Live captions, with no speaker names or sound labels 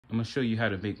I'm gonna show you how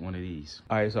to make one of these.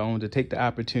 All right, so I wanted to take the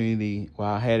opportunity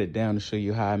while I had it down to show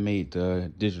you how I made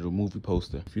the digital movie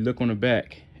poster. If you look on the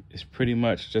back, it's pretty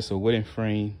much just a wooden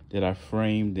frame that I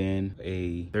framed in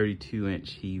a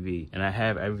 32-inch TV. And I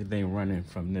have everything running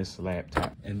from this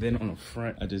laptop. And then on the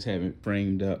front, I just have it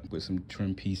framed up with some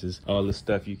trim pieces. All the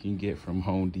stuff you can get from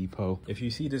Home Depot. If you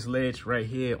see this ledge right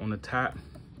here on the top,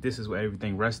 this is where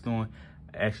everything rests on.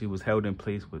 Actually was held in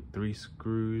place with 3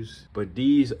 screws, but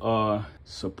these are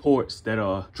supports that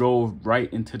are drove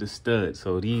right into the stud,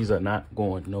 so these are not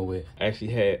going nowhere. I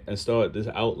actually had installed this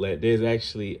outlet. There's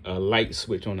actually a light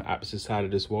switch on the opposite side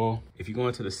of this wall. If you go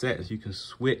into the settings, you can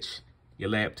switch your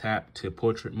laptop to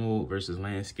portrait mode versus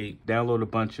landscape. Download a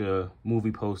bunch of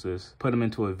movie posters, put them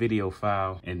into a video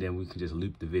file, and then we can just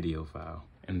loop the video file.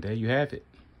 And there you have it.